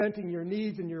presenting your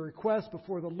needs and your requests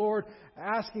before the Lord,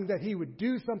 asking that He would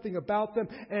do something about them.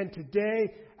 And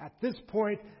today, at this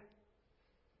point,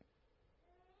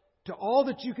 to all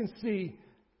that you can see,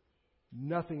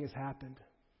 nothing has happened.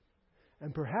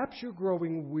 And perhaps you're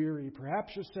growing weary.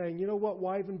 Perhaps you're saying, you know what,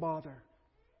 why even bother?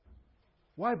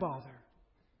 Why bother?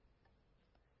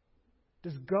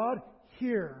 Does God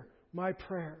hear my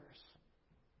prayers?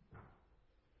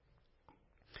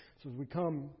 So as we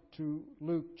come to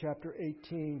Luke chapter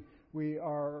 18, we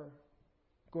are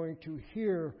going to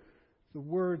hear the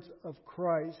words of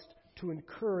Christ to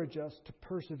encourage us to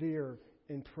persevere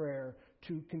in prayer,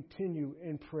 to continue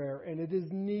in prayer. And it is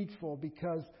needful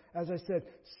because, as I said,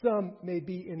 some may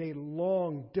be in a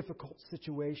long, difficult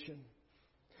situation.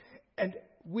 And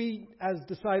we, as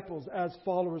disciples, as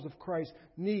followers of Christ,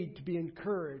 need to be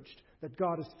encouraged that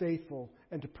God is faithful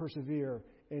and to persevere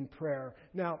in prayer.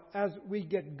 Now, as we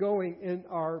get going in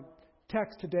our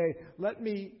text today, let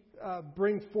me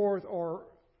bring forth or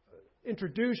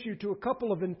introduce you to a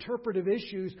couple of interpretive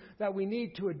issues that we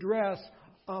need to address.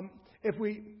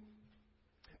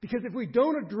 Because if we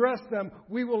don't address them,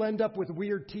 we will end up with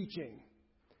weird teaching.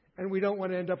 And we don't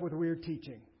want to end up with weird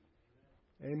teaching.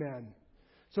 Amen.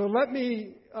 So let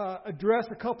me address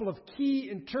a couple of key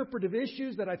interpretive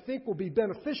issues that I think will be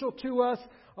beneficial to us.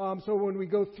 So when we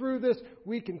go through this,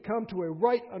 we can come to a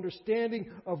right understanding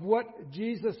of what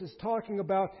Jesus is talking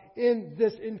about in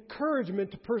this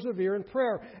encouragement to persevere in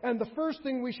prayer. And the first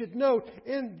thing we should note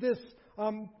in this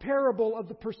parable of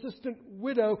the persistent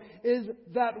widow is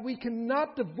that we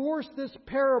cannot divorce this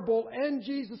parable and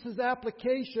Jesus'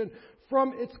 application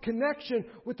from its connection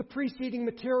with the preceding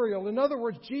material. In other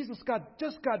words, Jesus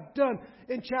just got done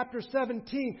in chapter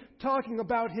 17 talking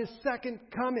about His second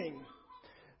coming.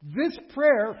 This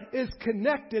prayer is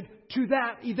connected to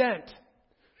that event.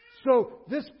 So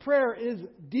this prayer is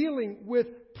dealing with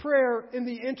prayer in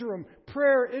the interim,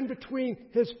 prayer in between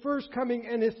His first coming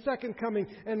and His second coming.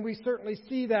 And we certainly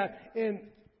see that in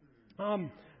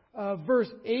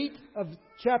verse 8 of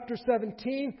chapter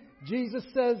 17. Jesus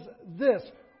says this.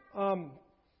 In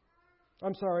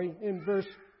verse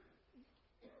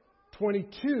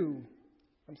 22.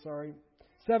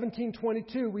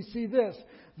 17:22, we see this.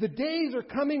 The days are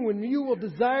coming when you will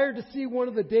desire to see one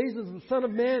of the days of the Son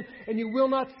of Man, and you will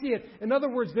not see it. In other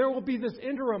words, there will be this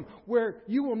interim where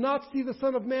you will not see the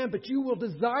Son of Man, but you will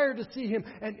desire to see Him.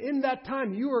 And in that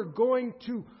time, you are going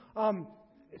to,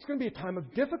 it's going to be a time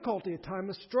of difficulty, a time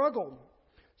of struggle.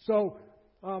 So,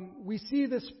 we see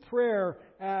this prayer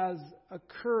as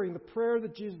occurring. The prayer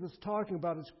that Jesus is talking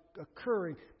about is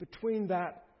occurring between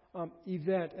that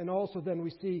event. And also then we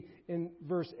see in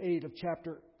verse 8 of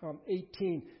chapter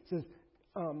 18, it says,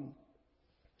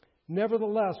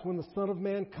 nevertheless, when the Son of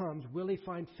Man comes, will He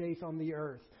find faith on the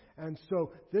earth? And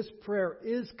so this prayer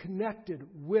is connected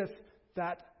with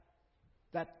that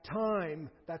time.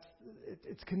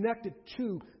 It's connected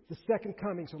to the second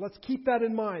coming. So let's keep that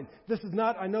in mind. This is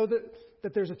not, I know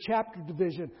that there's a chapter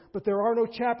division, but there are no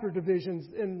chapter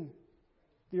divisions in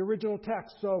the original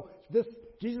text. So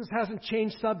Jesus hasn't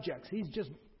changed subjects.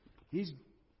 He's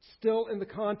still in the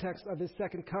context of His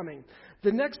second coming.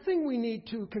 The next thing we need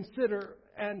to consider,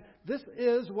 and this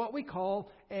is what we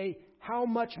call a how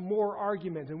much more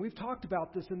argument. And we've talked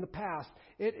about this in the past.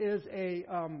 It is a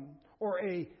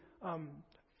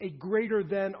greater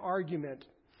than argument.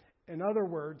 In other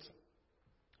words,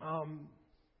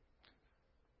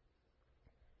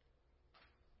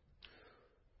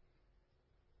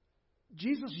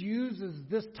 Jesus uses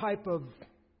this type of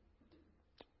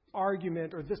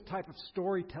argument or this type of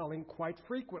storytelling quite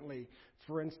frequently.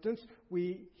 For instance,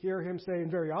 we hear Him say,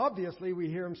 and very obviously we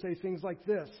hear Him say things like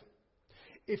this.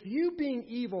 If you, being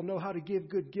evil, know how to give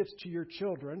good gifts to your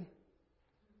children,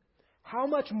 how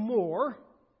much more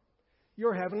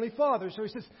your heavenly Father? So He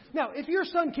says, now, if your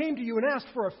son came to you and asked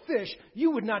for a fish,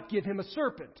 you would not give him a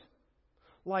serpent.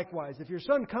 Likewise, if your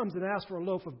son comes and asks for a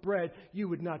loaf of bread, you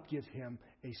would not give him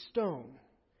a stone.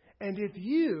 And if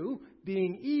you,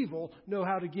 being evil, know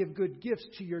how to give good gifts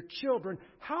to your children,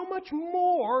 how much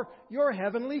more your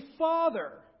heavenly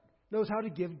Father knows how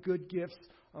to give good gifts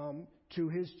to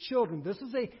His children. This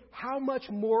is a how much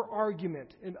more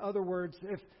argument. In other words,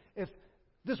 if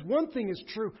this one thing is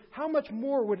true, how much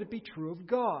more would it be true of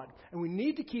God? And we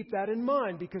need to keep that in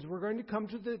mind because we're going to come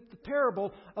to the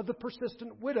parable of the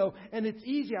persistent widow. And it's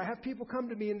easy. I have people come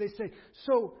to me and they say,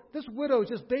 so this widow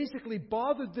just basically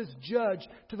bothered this judge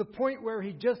to the point where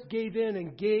he just gave in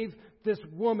and gave this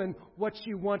woman what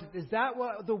she wanted. Is that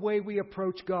the way we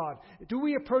approach God? Do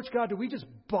we approach God? Do we just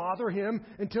bother Him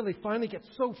until He finally gets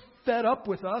so fed up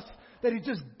with us that He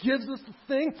just gives us the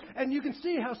thing? And you can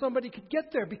see how somebody could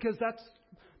get there because that's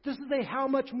This is a how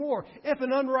much more. If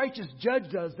an unrighteous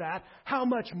judge does that, how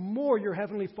much more your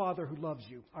Heavenly Father who loves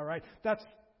you. All right? That's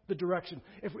the direction.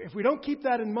 If we don't keep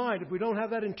that in mind, if we don't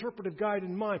have that interpretive guide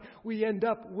in mind, we end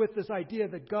up with this idea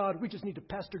that God, we just need to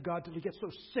pester God till He gets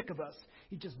so sick of us.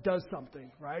 He just does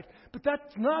something, right? But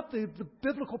that's not the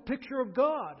biblical picture of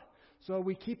God. So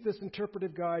we keep this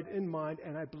interpretive guide in mind,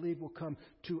 and I believe we'll come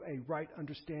to a right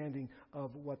understanding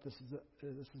of what this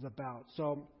is about.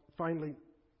 So finally,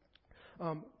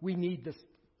 we need this.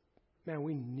 Man,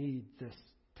 we need this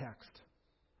text.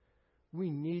 We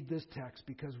need this text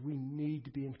because we need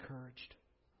to be encouraged.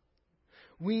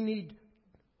 We need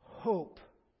hope.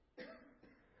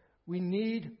 We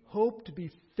need hope to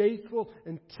be faithful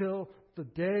until the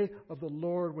day of the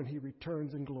Lord when He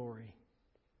returns in glory.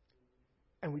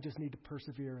 And we just need to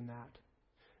persevere in that.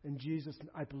 And Jesus,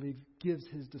 I believe, gives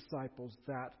His disciples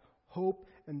that hope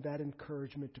and that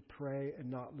encouragement to pray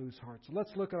and not lose heart. So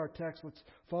let's look at our text. Let's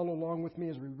follow along with me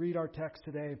as we read our text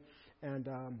today. And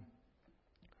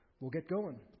we'll get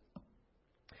going.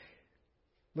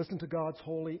 Listen to God's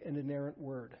holy and inerrant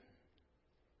word.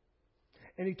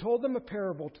 And He told them a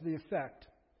parable to the effect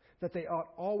that they ought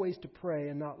always to pray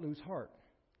and not lose heart.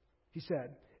 He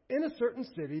said, "In a certain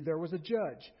city there was a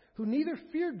judge who neither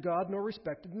feared God nor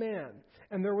respected man.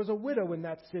 And there was a widow in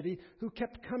that city who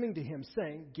kept coming to him,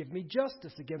 saying, 'Give me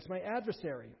justice against my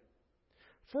adversary.'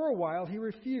 For a while he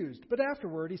refused, but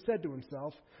afterward he said to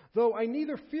himself, 'Though I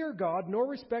neither fear God nor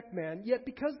respect man, yet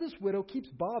because this widow keeps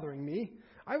bothering me,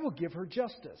 I will give her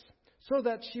justice, so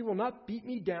that she will not beat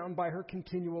me down by her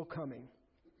continual coming.'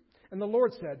 And the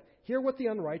Lord said, 'Hear what the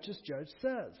unrighteous judge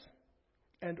says.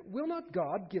 And will not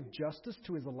God give justice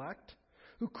to His elect,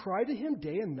 who cry to Him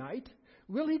day and night?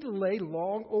 Will He delay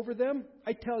long over them?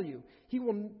 I tell you, He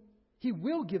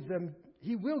will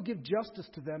give justice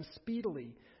to them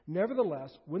speedily.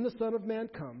 Nevertheless, when the Son of Man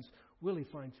comes, will He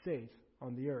find faith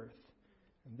on the earth?'"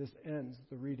 And this ends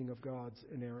the reading of God's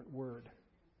inerrant word.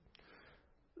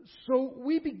 So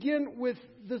we begin with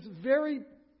this very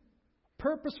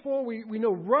purposeful, we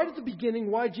know right at the beginning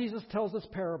why Jesus tells this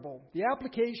parable. The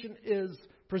application is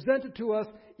presented to us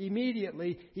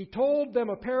immediately. He told them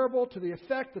a parable to the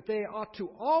effect that they ought to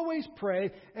always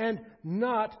pray and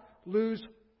not lose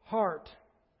heart.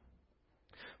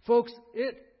 Folks,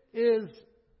 it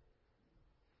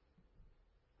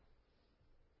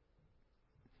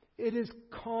is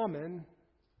common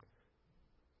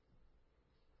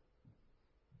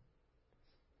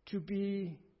to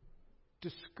be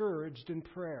discouraged in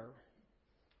prayer.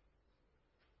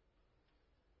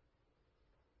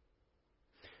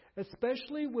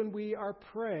 Especially when we are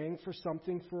praying for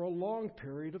something for a long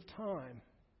period of time.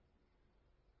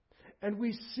 And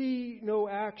we see no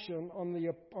action on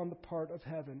the part of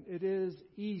heaven. It is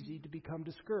easy to become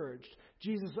discouraged.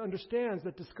 Jesus understands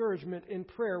that discouragement in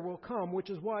prayer will come, which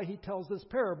is why He tells this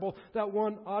parable that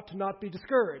one ought to not be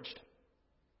discouraged.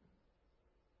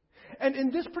 And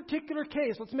in this particular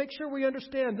case, let's make sure we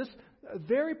understand this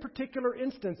very particular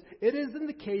instance. It is in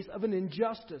the case of an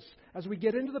injustice. As we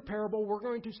get into the parable, we're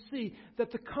going to see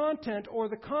that the content or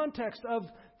the context of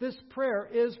this prayer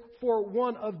is for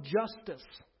one of justice.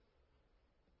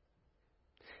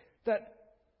 That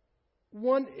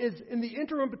one is in the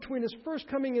interim between His first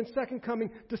coming and second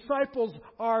coming, disciples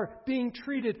are being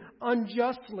treated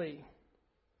unjustly,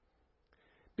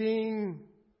 being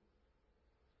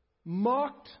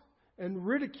mocked and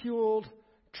ridiculed,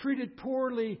 treated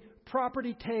poorly,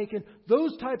 property taken,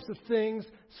 those types of things,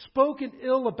 spoken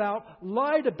ill about,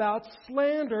 lied about,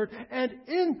 slandered. And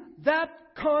in that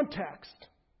context,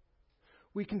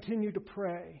 we continue to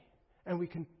pray and we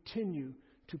continue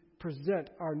to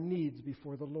present our needs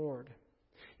before the Lord.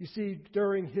 You see,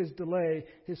 during His delay,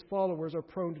 His followers are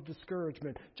prone to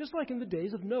discouragement, just like in the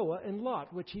days of Noah and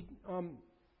Lot, which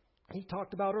he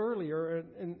talked about earlier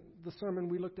in the sermon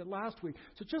we looked at last week.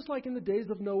 So just like in the days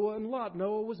of Noah and Lot,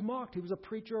 Noah was mocked. He was a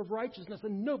preacher of righteousness,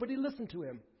 and nobody listened to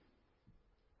him.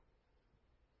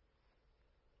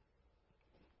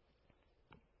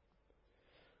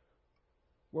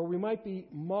 Where we might be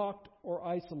mocked or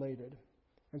isolated.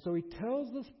 And so He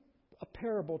tells us a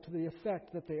parable to the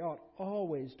effect that they ought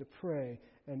always to pray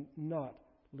and not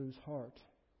lose heart.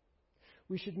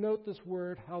 We should note this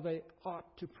word, how they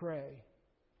ought to pray.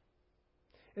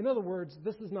 In other words,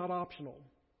 this is not optional.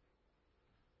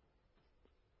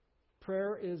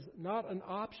 Prayer is not an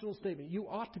optional statement. You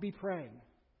ought to be praying.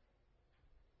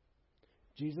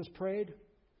 Jesus prayed.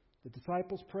 The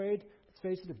disciples prayed. Let's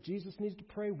face it, if Jesus needs to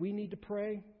pray, we need to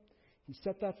pray. He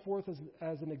set that forth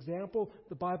as an example.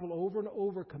 The Bible over and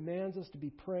over commands us to be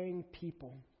praying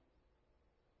people.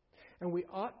 And we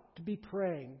ought to be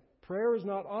praying. Prayer is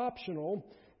not optional.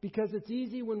 Because it's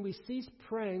easy when we cease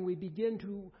praying, we begin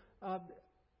to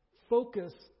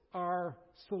focus our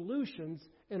solutions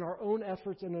in our own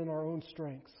efforts and in our own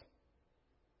strengths.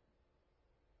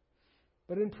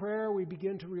 But in prayer, we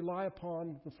begin to rely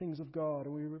upon the things of God,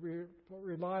 and we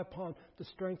rely upon the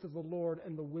strength of the Lord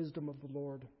and the wisdom of the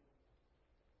Lord.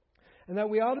 And that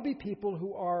we ought to be people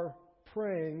who are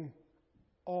praying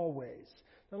always.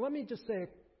 Now, let me just say a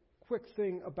quick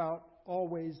thing about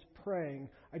always praying.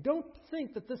 I don't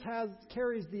think that this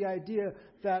carries the idea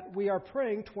that we are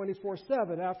praying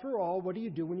 24/7. After all, what do you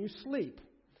do when you sleep?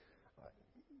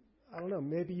 I don't know,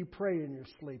 maybe you pray in your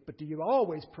sleep, but do you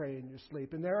always pray in your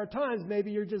sleep? And there are times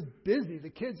maybe you're just busy. The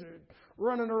kids are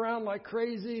running around like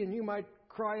crazy, and you might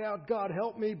cry out, God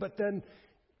help me, but then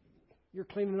you're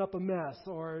cleaning up a mess,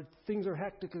 or things are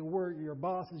hectic at work, your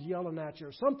boss is yelling at you,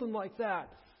 or something like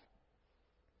that.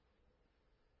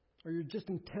 Or you're just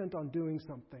intent on doing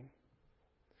something.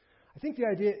 I think the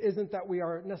idea isn't that we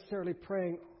are necessarily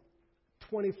praying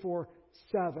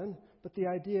 24/7, but the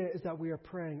idea is that we are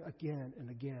praying again and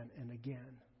again and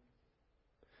again.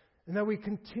 And that we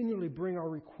continually bring our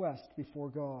requests before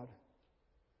God.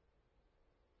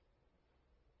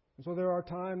 And so there are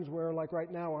times where, like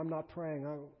right now, I'm not praying.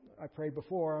 I prayed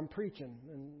before, I'm preaching,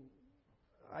 and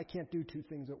I can't do two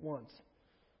things at once.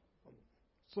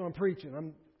 So I'm preaching.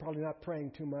 I'm probably not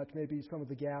praying too much. Maybe some of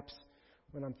the gaps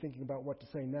when I'm thinking about what to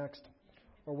say next.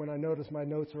 Or when I notice my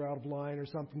notes are out of line or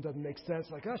something doesn't make sense.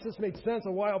 Like, gosh, this made sense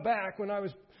a while back when I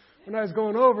was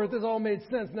going over it. This all made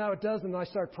sense. Now it doesn't. And I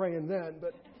start praying then.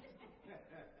 But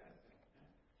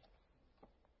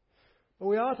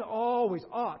we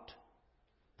ought.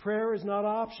 Prayer is not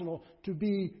optional, to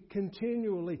be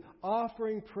continually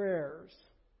offering prayers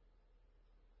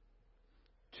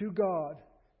to God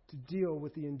to deal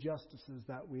with the injustices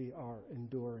that we are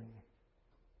enduring.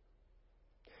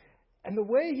 And the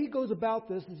way he goes about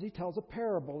this is he tells a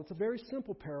parable. It's a very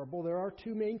simple parable. There are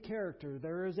two main characters.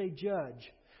 There is a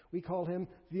judge. We call him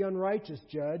the unrighteous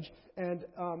judge. And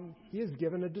he is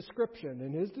given a description.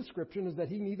 And his description is that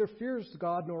he neither fears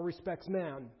God nor respects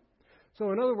man.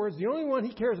 So in other words, the only one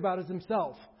he cares about is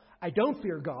himself. I don't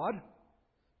fear God.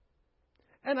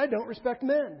 And I don't respect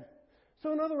men.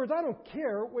 So in other words, I don't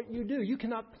care what you do. You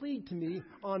cannot plead to me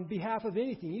on behalf of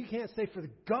anything. You can't say, for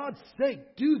God's sake,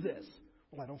 do this.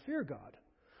 Well, I don't fear God.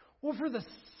 Well, for the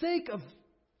sake of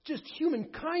just human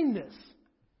kindness,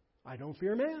 I don't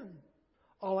fear man.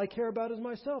 All I care about is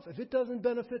myself. If it doesn't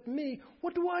benefit me,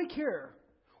 what do I care?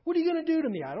 What are you going to do to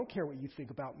me? I don't care what you think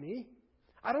about me.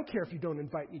 I don't care if you don't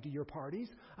invite me to your parties.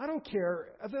 I don't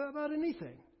care about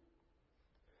anything.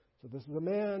 So this is a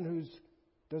man who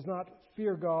does not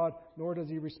fear God, nor does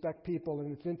he respect people.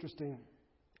 And it's interesting,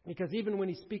 because even when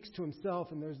he speaks to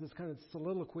himself, and there's this kind of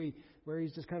soliloquy where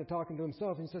he's just kind of talking to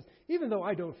himself, and he says, even though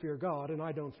I don't fear God and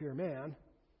I don't fear man.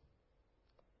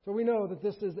 So we know that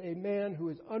this is a man who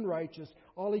is unrighteous.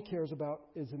 All he cares about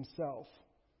is himself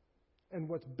and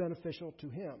what's beneficial to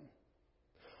him.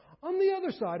 On the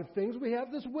other side of things, we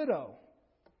have this widow.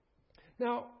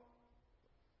 Now,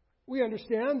 we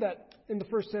understand that in the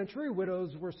first century,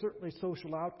 widows were certainly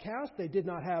social outcasts. They did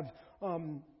not have,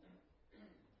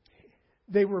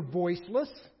 they were voiceless.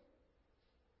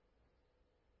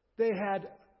 They had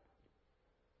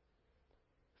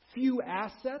few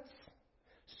assets.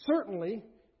 Certainly,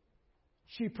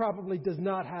 she probably does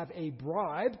not have a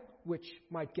bribe, which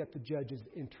might get the judge's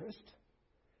interest.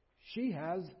 She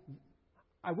has,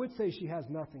 I would say she has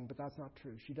nothing, but that's not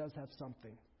true. She does have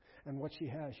something. And what she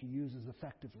has, she uses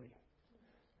effectively.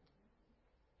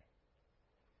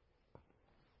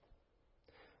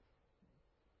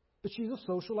 But she's a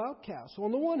social outcast. So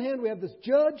on the one hand, we have this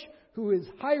judge who is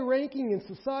high-ranking in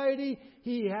society.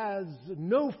 He has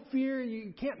no fear.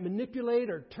 You can't manipulate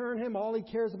or turn him. All he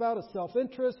cares about is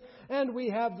self-interest. And we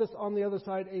have this, on the other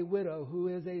side, a widow who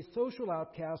is a social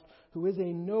outcast, who is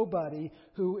a nobody,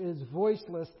 who is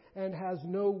voiceless and has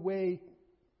no way,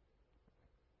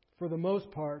 for the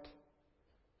most part,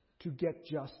 to get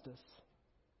justice.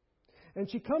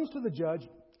 And she comes to the judge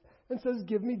and says,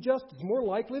 give me justice. More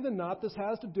likely than not, this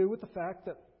has to do with the fact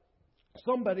that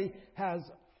somebody has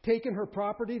taken her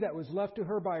property that was left to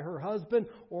her by her husband,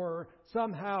 or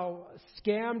somehow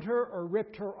scammed her or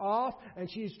ripped her off,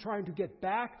 and she's trying to get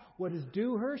back what is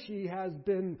due her. She has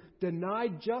been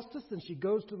denied justice, and she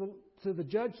goes to the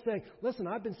judge saying, listen,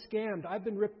 I've been scammed. I've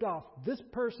been ripped off. This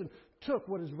person took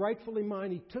what is rightfully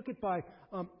mine. He took it by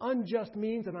unjust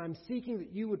means, and I'm seeking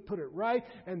that you would put it right.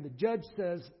 And the judge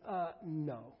says,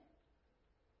 no.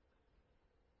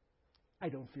 I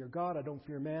don't fear God. I don't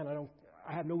fear man.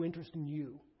 I have no interest in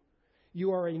you.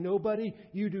 You are a nobody.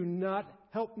 You do not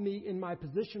help me in my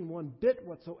position one bit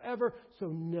whatsoever, so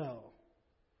no.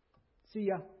 See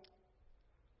ya.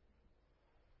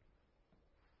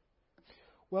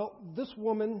 Well, this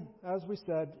woman, as we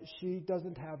said, she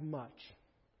doesn't have much.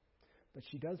 But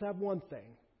she does have one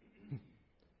thing.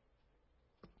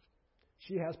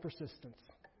 She has persistence.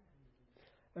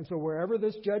 And so wherever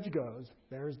this judge goes,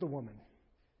 there's the woman.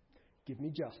 Give me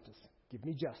justice. Give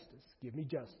me justice. Give me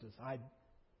justice. I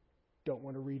don't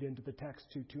want to read into the text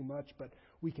too much, but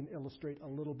we can illustrate a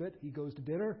little bit. He goes to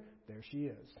dinner. There she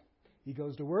is. He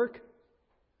goes to work.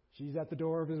 She's at the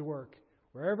door of his work.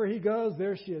 Wherever he goes,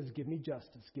 there she is. Give me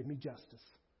justice. Give me justice.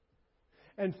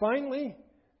 And finally,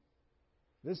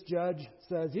 this judge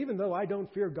says, even though I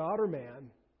don't fear God or man,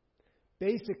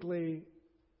 basically,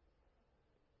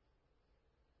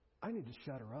 I need to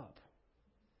shut her up.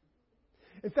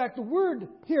 In fact, the word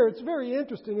here, it's very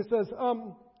interesting. It says,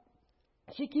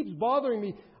 she keeps bothering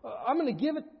me. I'm going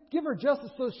to give her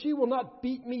justice so she will not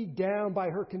beat me down by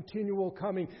her continual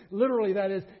coming. Literally,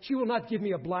 that is, she will not give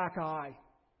me a black eye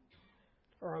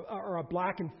or a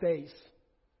blackened face.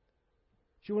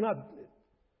 She will not,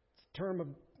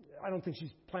 I don't think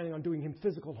she's planning on doing him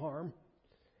physical harm.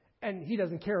 And he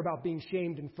doesn't care about being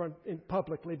shamed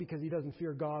publicly because he doesn't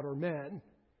fear God or men.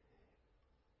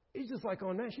 He's just like,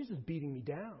 oh man, she's just beating me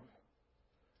down.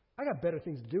 I got better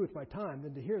things to do with my time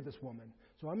than to hear this woman.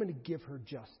 So I'm going to give her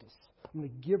justice. I'm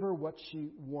going to give her what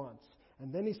she wants.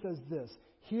 And then he says this,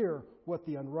 hear what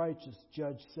the unrighteous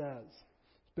judge says.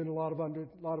 There's been a lot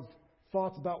of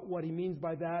thoughts about what he means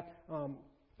by that.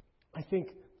 I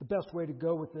think the best way to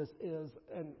go with this is,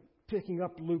 and picking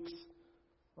up Luke's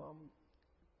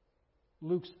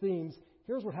themes,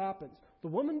 here's what happens. The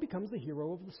woman becomes the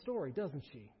hero of the story, doesn't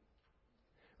she?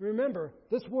 Remember,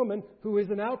 this woman who is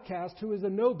an outcast, who is a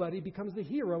nobody, becomes the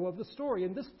hero of the story.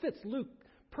 And this fits Luke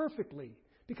perfectly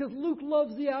because Luke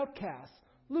loves the outcast.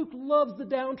 Luke loves the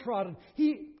downtrodden.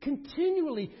 He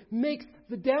continually makes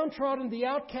the downtrodden, the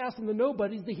outcast, and the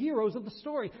nobodies the heroes of the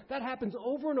story. That happens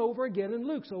over and over again in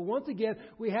Luke. So once again,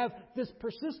 we have this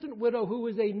persistent widow who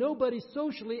is a nobody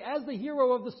socially as the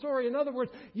hero of the story. In other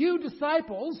words, you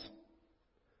disciples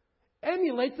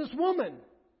emulate this woman.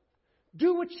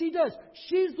 Do what she does.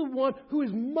 She's the one who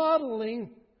is modeling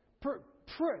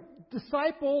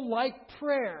disciple-like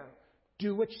prayer.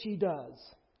 Do what she does.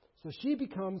 So she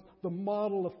becomes the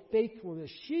model of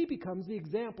faithfulness. She becomes the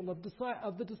example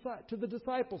to the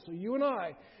disciples. So you and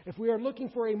I, if we are looking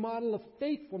for a model of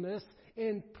faithfulness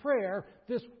in prayer,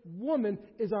 this woman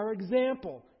is our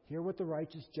example. Hear what the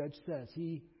righteous judge says.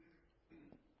 He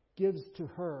gives to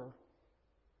her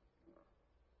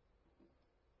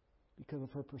because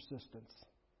of her persistence.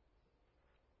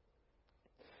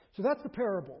 So that's the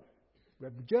parable. We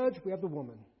have the judge, we have the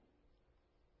woman.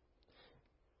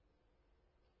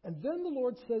 And then the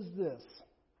Lord says this,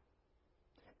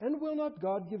 and will not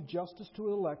God give justice to the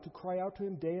elect who cry out to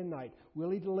him day and night?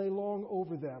 Will he delay long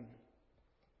over them?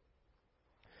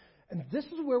 And this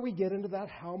is where we get into that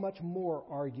how much more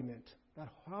argument, that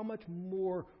how much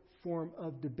more form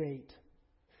of debate.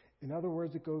 In other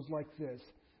words, it goes like this.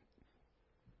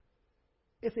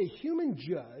 If a human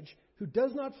judge who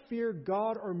does not fear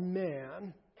God or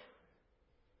man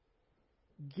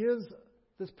gives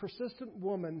this persistent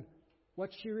woman what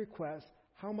she requests,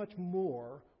 how much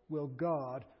more will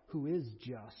God, who is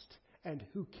just and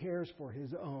who cares for his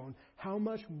own, how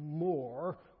much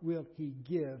more will he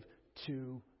give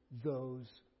to those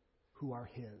who are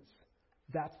his?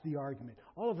 That's the argument.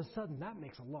 All of a sudden, that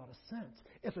makes a lot of sense.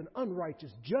 If an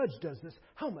unrighteous judge does this,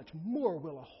 how much more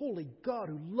will a holy God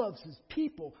who loves his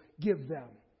people give them?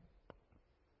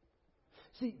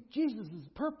 See, Jesus'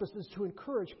 purpose is to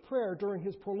encourage prayer during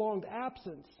his prolonged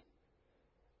absence.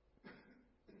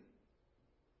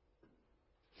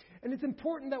 And it's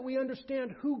important that we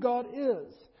understand who God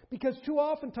is, because too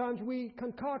oftentimes we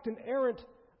concoct an errant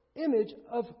image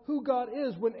of who God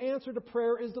is when answer to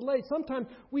prayer is delayed. Sometimes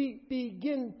we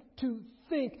begin to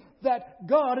think that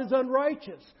God is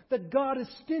unrighteous, that God is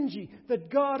stingy,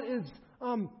 that God is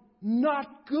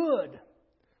not good,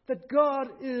 that God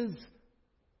is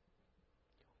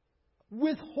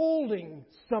withholding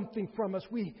something from us.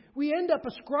 We end up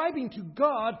ascribing to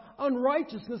God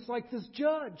unrighteousness like this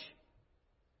judge.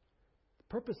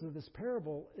 The purpose of this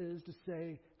parable is to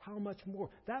say how much more.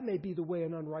 That may be the way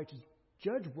an unrighteous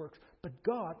judge works, but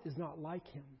God is not like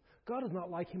him. God is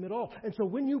not like him at all. And so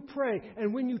when you pray,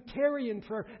 and when you tarry in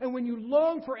prayer, and when you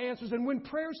long for answers, and when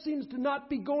prayer seems to not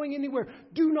be going anywhere,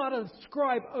 do not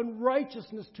ascribe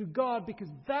unrighteousness to God, because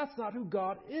that's not who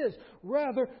God is.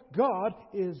 Rather, God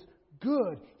is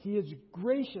good. He is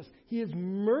gracious. He is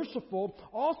merciful.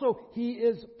 Also, He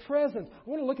is present. I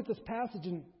want to look at this passage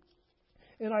in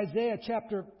Isaiah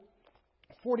chapter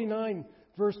 49,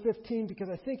 verse 15, because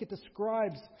I think it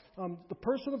describes the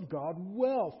person of God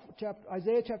well.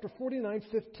 Isaiah chapter 49,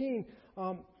 15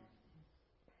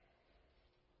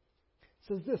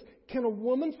 says this, "Can a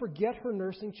woman forget her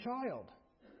nursing child,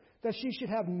 that she should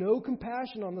have no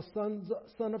compassion on the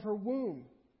son of her womb?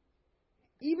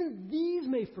 Even these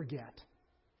may forget.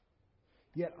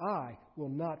 Yet I will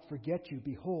not forget you.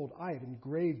 Behold, I have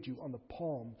engraved you on the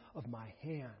palm of my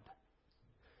hand."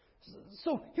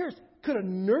 So could a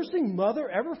nursing mother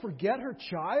ever forget her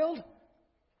child?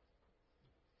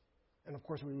 And of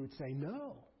course we would say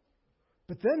no.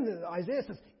 But then Isaiah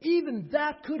says, even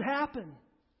that could happen.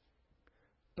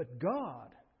 But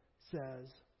God says,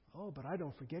 oh, but I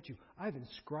don't forget you. I've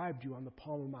inscribed you on the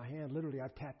palm of my hand. Literally,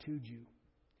 I've tattooed you.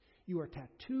 You are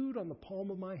tattooed on the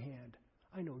palm of my hand.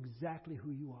 I know exactly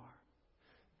who you are.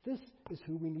 This is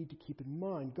who we need to keep in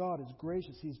mind. God is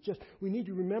gracious. We need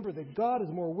to remember that God is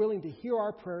more willing to hear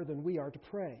our prayer than we are to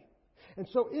pray. And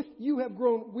so if you have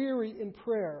grown weary in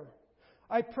prayer,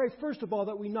 I pray first of all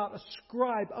that we not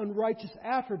ascribe unrighteous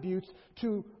attributes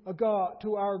to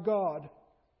our God.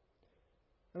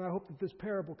 And I hope that this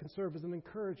parable can serve as an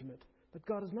encouragement that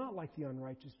God is not like the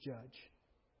unrighteous judge.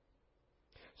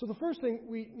 So the first thing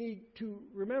we need to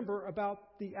remember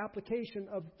about the application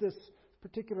of this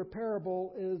particular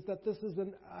parable is that this is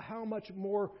how much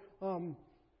more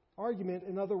argument.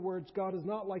 In other words, God is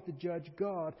not like the judge.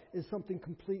 God is something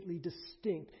completely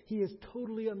distinct. He is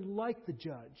totally unlike the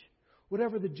judge.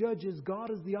 Whatever the judge is,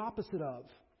 God is the opposite of.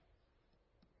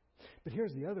 But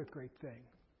here's the other great thing.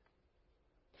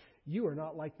 You are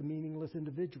not like the meaningless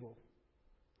individual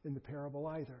in the parable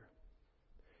either.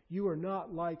 You are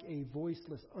not like a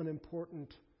voiceless,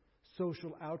 unimportant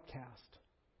social outcast.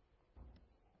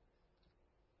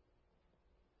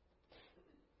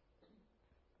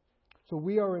 So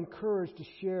we are encouraged to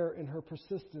share in her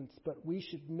persistence, but we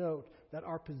should note that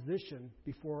our position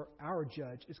before our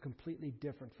judge is completely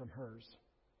different from hers.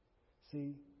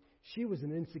 See, she was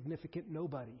an insignificant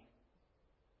nobody.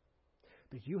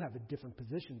 But you have a different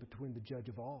position between the judge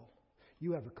of all.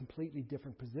 You have a completely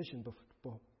different position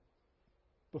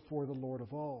before the Lord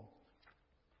of all.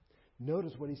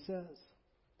 Notice what he says.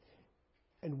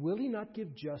 And will he not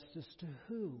give justice to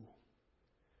who?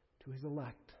 To his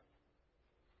elect.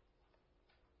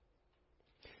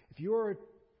 If you are a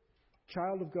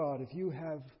child of God, if you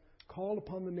have called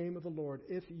upon the name of the Lord,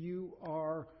 if you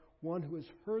are one who has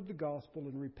heard the gospel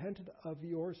and repented of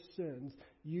your sins,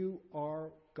 you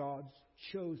are God's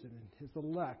chosen and His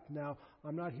elect. Now,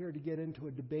 I'm not here to get into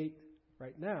a debate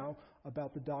right now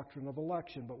about the doctrine of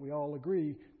election, but we all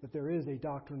agree that there is a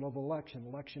doctrine of election.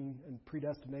 Election and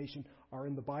predestination are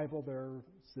in the Bible. They're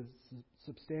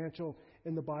substantial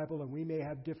in the Bible, and we may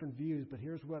have different views, but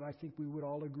here's what I think we would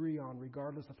all agree on,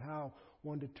 regardless of how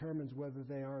one determines whether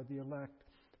they are the elect,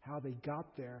 how they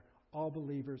got there. All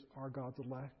believers are God's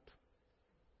elect.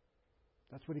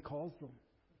 That's what He calls them.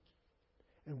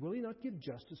 And will He not give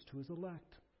justice to His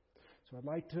elect? So I'd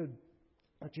like to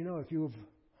let you know, if you've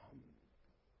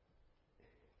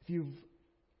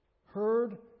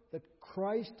heard that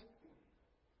Christ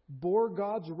bore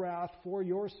God's wrath for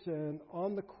your sin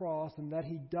on the cross, and that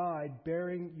He died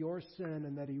bearing your sin,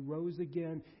 and that He rose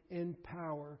again in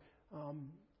power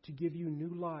to give you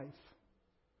new life,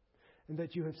 and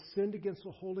that you have sinned against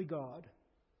the holy God,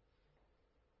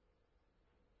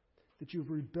 that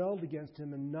you've rebelled against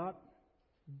Him and not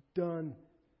done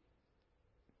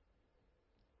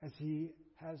as He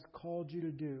has called you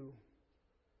to do,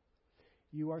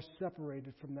 you are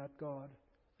separated from that God.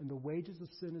 And the wages of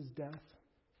sin is death,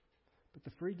 but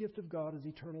the free gift of God is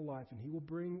eternal life, and He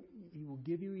will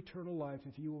give you eternal life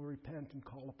if you will repent and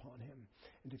call upon Him.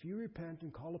 And if you repent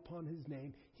and call upon His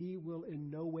name, He will in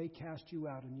no way cast you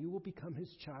out, and you will become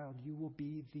His child. You will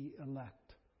be the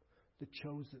elect, the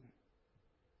chosen.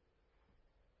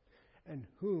 And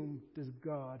whom does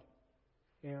God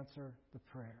answer the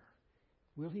prayer?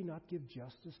 Will He not give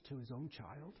justice to His own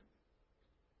child?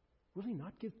 Will He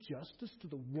not give justice to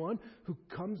the one who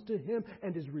comes to Him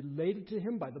and is related to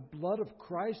Him by the blood of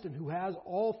Christ and who has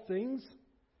all things?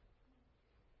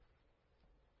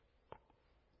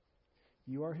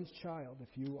 You are His child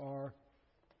if you are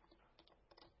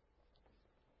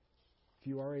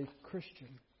a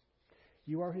Christian.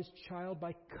 You are His child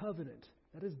by covenant.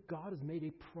 That is, God has made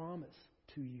a promise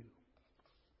to you.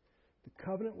 The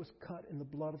covenant was cut in the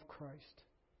blood of Christ.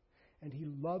 And He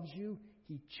loves you.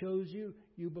 He chose you.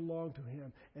 You belong to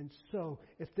Him. And so,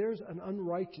 if there's an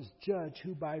unrighteous judge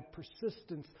who by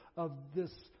persistence of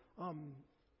this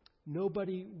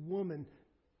nobody woman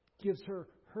gives her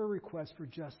request for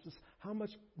justice, how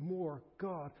much more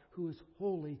God, who is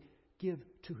holy, give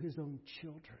to His own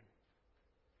children?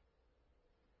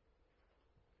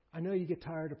 I know you get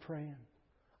tired of praying.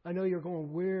 I know you're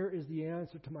going, where is the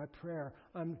answer to my prayer?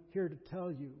 I'm here to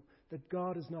tell you that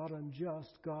God is not unjust.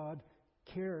 God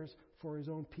cares for His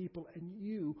own people, and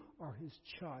you are His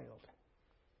child.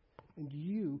 And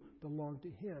you belong to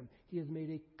Him. He has made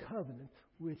a covenant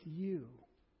with you.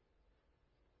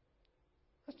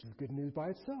 That's just good news by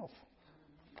itself.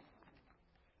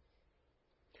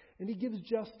 And He gives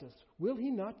justice. Will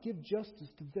He not give justice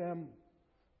to them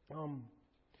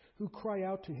who cry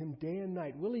out to Him day and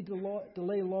night? Will He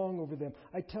delay long over them?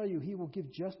 I tell you, He will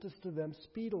give justice to them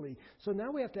speedily. So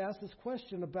now we have to ask this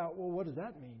question about, well, what does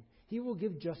that mean? He will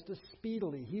give justice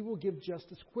speedily. He will give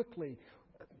justice quickly.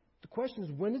 The question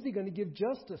is, when is He going to give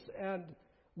justice? And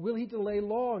will He delay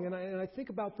long? And I think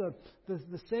about the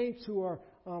saints who are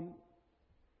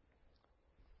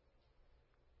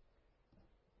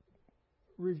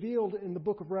revealed in the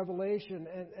book of Revelation,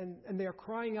 and they are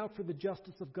crying out for the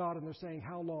justice of God, and they're saying,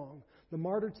 how long? The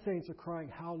martyred saints are crying,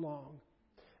 how long?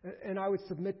 And I would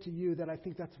submit to you that I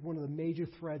think that's one of the major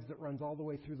threads that runs all the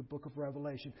way through the book of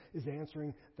Revelation, is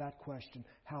answering that question,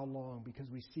 how long? Because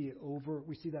we see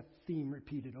that theme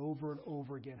repeated over and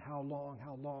over again, how long,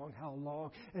 how long, how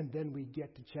long? And then we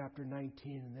get to chapter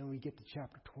 19, and then we get to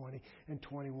chapter 20 and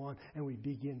 21, and we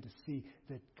begin to see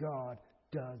that God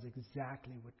does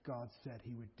exactly what God said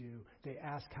He would do. They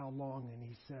ask how long, and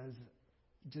He says,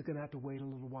 you're just going to have to wait a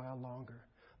little while longer.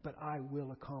 But I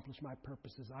will accomplish my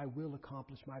purposes. I will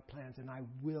accomplish my plans, and I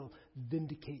will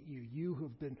vindicate you. You who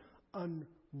have been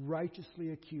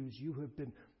unrighteously accused. You who have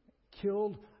been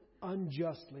killed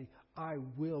unjustly. I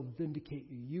will vindicate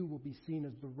you. You will be seen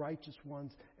as the righteous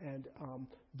ones, and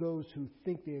those who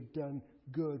think they have done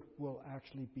good will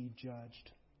actually be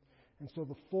judged. And so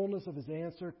the fullness of His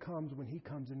answer comes when He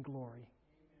comes in glory.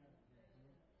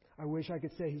 I wish I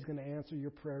could say He's going to answer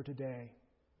your prayer today.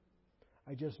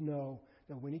 I just know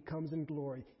that when He comes in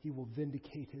glory, He will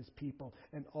vindicate His people.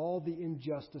 And all the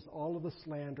injustice, all of the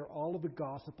slander, all of the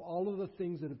gossip, all of the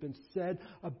things that have been said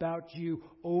about you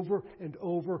over and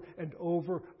over and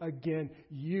over again,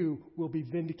 you will be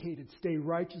vindicated. Stay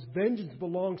righteous. Vengeance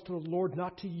belongs to the Lord,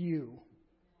 not to you.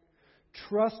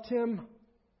 Trust Him.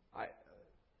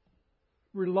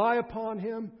 Rely upon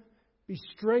Him. Be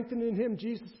strengthened in Him.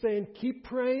 Jesus is saying, keep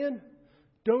praying.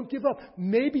 Don't give up.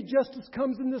 Maybe justice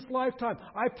comes in this lifetime.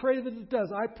 I pray that it does.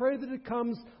 I pray that it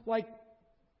comes like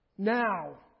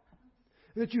now.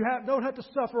 That you don't have to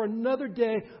suffer another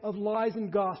day of lies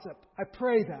and gossip. I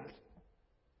pray that.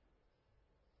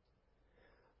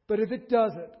 But if it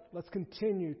doesn't, let's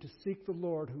continue to seek the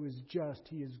Lord who is just.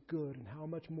 He is good. And how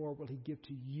much more will He give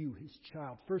to you, His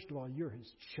child? First of all, you're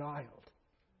His child.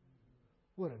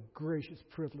 What a gracious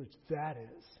privilege that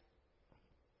is.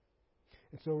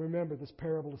 And so remember, this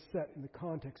parable is set in the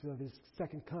context of His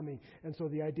second coming. And so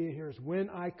the idea here is, when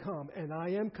I come, and I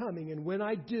am coming, and when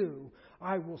I do,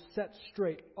 I will set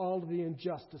straight all of the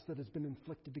injustice that has been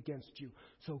inflicted against you.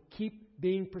 So keep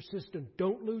being persistent.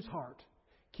 Don't lose heart.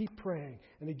 Keep praying.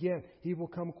 And again, He will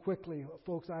come quickly.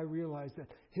 Folks, I realize that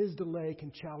His delay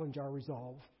can challenge our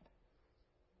resolve.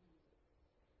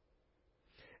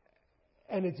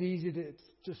 And it's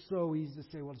just so easy to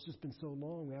say, well, it's just been so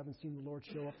long. We haven't seen the Lord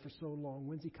show up for so long.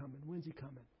 When's He coming? When's He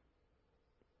coming?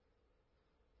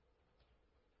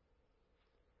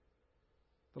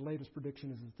 The latest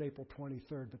prediction is it's April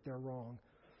 23rd, but they're wrong.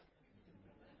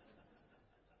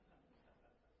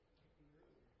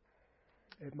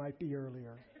 It might be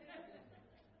earlier.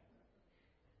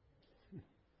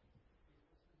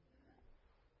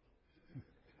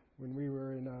 When we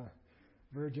were in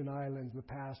Virgin Islands, the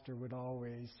pastor would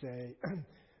always say,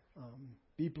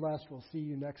 be blessed, we'll see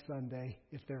you next Sunday,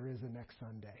 if there is a next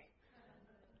Sunday.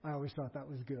 I always thought that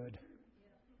was good.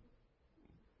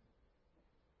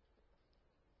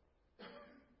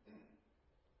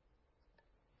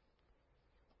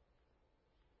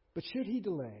 But should He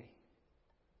delay?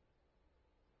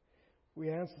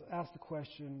 We ask the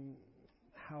question,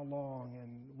 how long,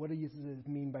 and what does it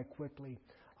mean by quickly?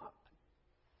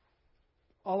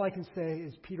 All I can say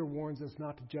is Peter warns us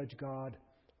not to judge God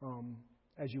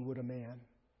as you would a man.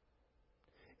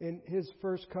 In His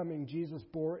first coming, Jesus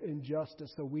bore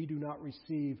injustice so we do not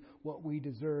receive what we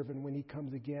deserve. And when He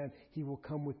comes again, He will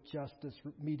come with justice,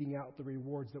 meting out the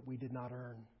rewards that we did not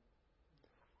earn.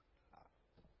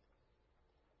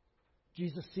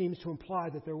 Jesus seems to imply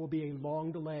that there will be a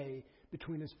long delay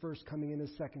between His first coming and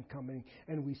His second coming.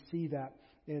 And we see that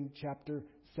in chapter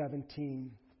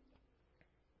 17.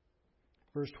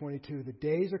 Verse 22, the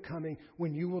days are coming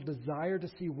when you will desire to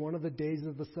see one of the days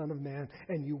of the Son of Man,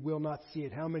 and you will not see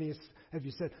it. How many have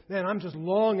you said, man, I'm just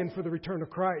longing for the return of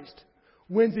Christ?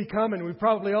 When's He coming? We've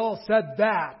probably all said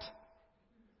that.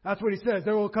 That's what He says.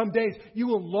 There will come days. You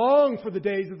will long for the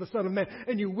days of the Son of Man,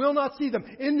 and you will not see them.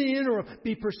 In the interim,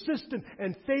 be persistent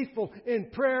and faithful in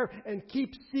prayer, and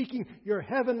keep seeking your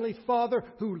heavenly Father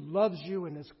who loves you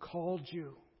and has called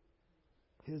you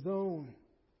His own.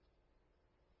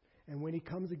 And when He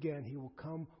comes again, He will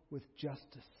come with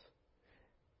justice.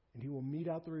 And He will mete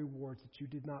out the rewards that you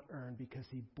did not earn because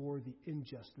He bore the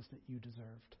injustice that you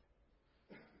deserved.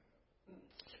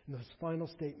 And this final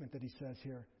statement that He says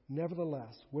here,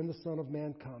 nevertheless, when the Son of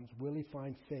Man comes, will He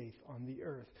find faith on the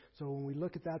earth? So when we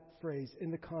look at that phrase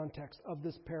in the context of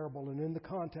this parable and in the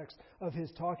context of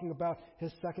His talking about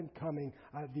His second coming,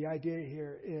 the idea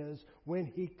here is when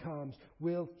He comes,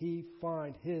 will He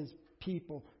find His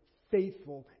people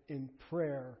faithful in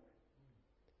prayer,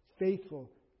 faithful,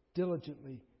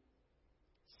 diligently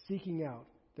seeking out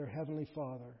their Heavenly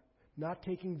Father, not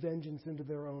taking vengeance into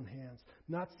their own hands,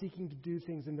 not seeking to do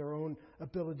things in their own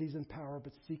abilities and power,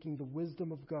 but seeking the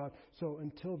wisdom of God. So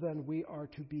until then, we are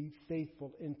to be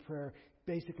faithful in prayer.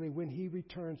 Basically, when He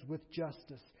returns with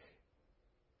justice,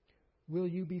 will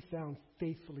you be found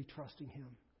faithfully trusting Him?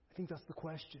 I think that's the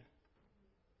question.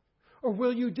 Or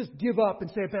will you just give up and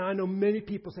say, man, I know many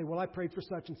people say, well, I prayed for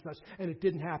such and such, and it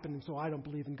didn't happen, and so I don't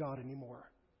believe in God anymore.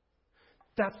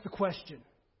 That's the question.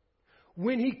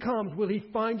 When He comes, will He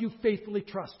find you faithfully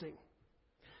trusting?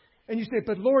 And you say,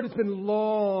 but Lord, it's been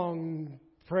long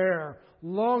prayer,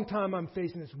 long time I'm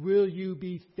facing this. Will you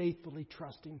be faithfully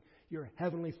trusting your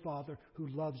Heavenly Father who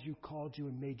loves you, called you,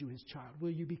 and made you His child? Will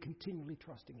you be continually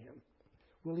trusting Him?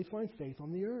 Will He find faith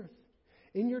on the earth?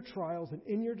 In your trials and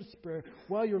in your despair,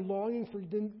 while you're longing for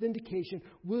vindication,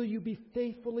 will you be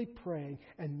faithfully praying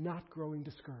and not growing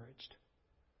discouraged?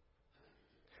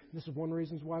 This is one of the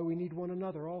reasons why we need one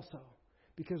another also.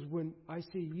 Because when I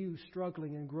see you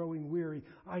struggling and growing weary,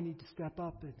 I need to step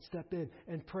up and step in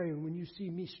and pray. And when you see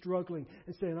me struggling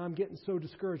and saying, I'm getting so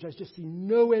discouraged, I just see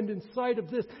no end in sight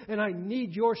of this, and I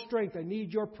need your strength, I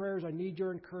need your prayers, I need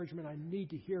your encouragement, I need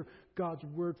to hear God's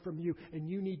word from you, and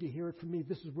you need to hear it from me.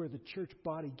 This is where the church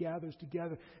body gathers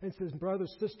together and says, brother,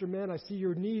 sister, man, I see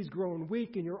your knees growing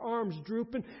weak and your arms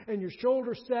drooping and your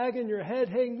shoulders sagging, your head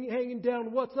hanging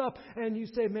down. What's up? And you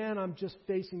say, man, I'm just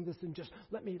facing this, and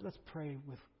let's pray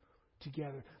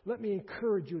together. Let me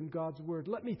encourage you in God's word.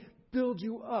 Let me build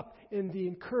you up in the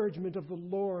encouragement of the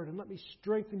Lord, and let me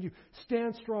strengthen you.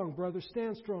 Stand strong, brother.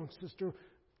 Stand strong, sister.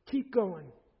 Keep going.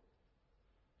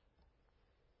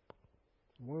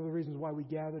 One of the reasons why we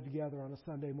gather together on a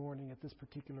Sunday morning at this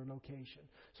particular location,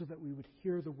 so that we would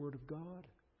hear the Word of God,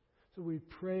 so we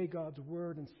pray God's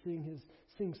Word and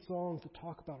sing songs to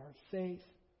talk about our faith.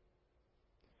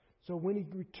 So when He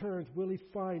returns, will He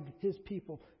find His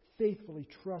people faithfully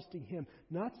trusting Him,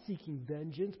 not seeking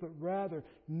vengeance, but rather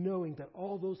knowing that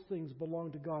all those things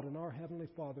belong to God, and our Heavenly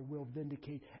Father will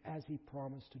vindicate as He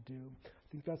promised to do.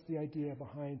 I think that's the idea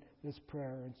behind this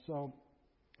prayer. And so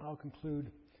I'll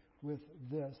conclude with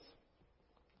this.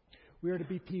 We are to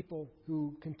be people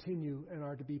who continue and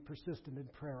are to be persistent in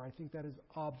prayer. I think that is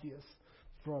obvious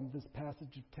from this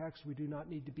passage of text. We do not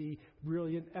need to be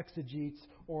brilliant exegetes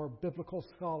or biblical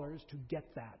scholars to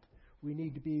get that. We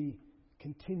need to be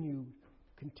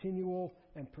continual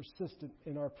and persistent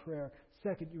in our prayer.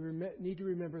 Second, you need to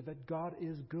remember that God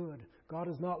is good. God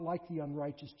is not like the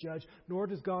unrighteous judge, nor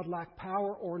does God lack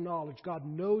power or knowledge. God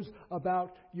knows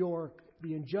about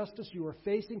the injustice you are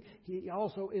facing. He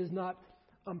also is not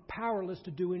powerless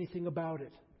to do anything about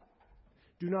it.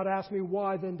 Do not ask me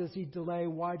why then does He delay,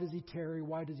 why does He tarry,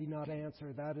 why does He not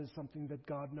answer. That is something that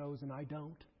God knows and I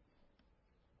don't.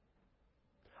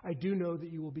 I do know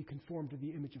that you will be conformed to the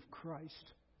image of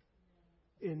Christ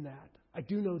in that. I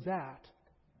do know that.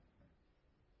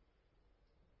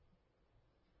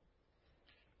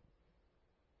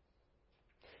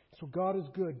 So God is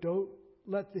good. Don't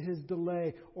let His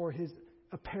delay or His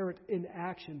apparent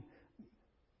inaction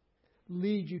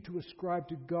lead you to ascribe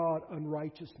to God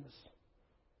unrighteousness,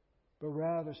 but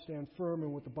rather stand firm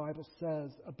in what the Bible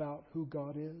says about who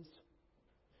God is.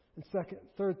 And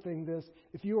third thing,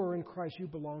 if you are in Christ, you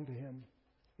belong to Him.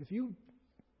 If you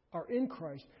are in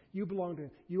Christ, you belong to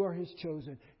Him. You are His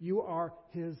chosen. You are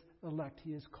His elect.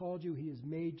 He has called you. He has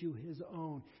made you His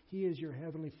own. He is your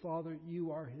Heavenly Father.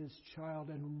 You are His child,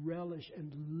 and relish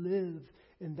and live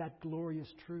in that glorious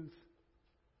truth.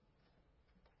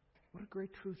 What a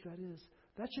great truth that is.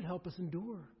 That should help us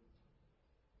endure.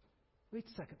 Wait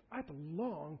a second. I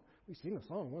belong. We sing a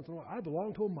song once in a while. I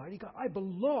belong to a mighty God. I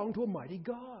belong to a mighty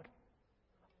God.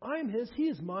 I am His, He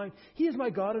is mine, He is my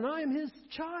God, and I am His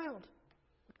child.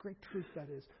 What great truth that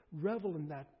is. Revel in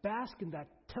that. Bask in that.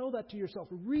 Tell that to yourself.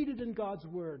 Read it in God's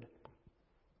Word.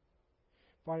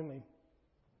 Finally,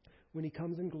 when He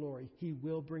comes in glory, He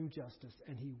will bring justice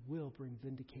and He will bring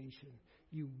vindication.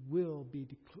 You will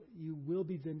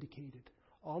be vindicated.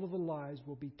 All of the lies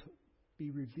will be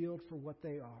revealed for what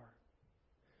they are.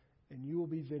 And you will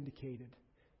be vindicated.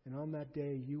 And on that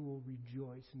day, you will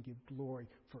rejoice and give glory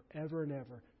forever and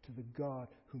ever to the God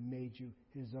who made you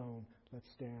His own.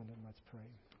 Let's stand and let's pray.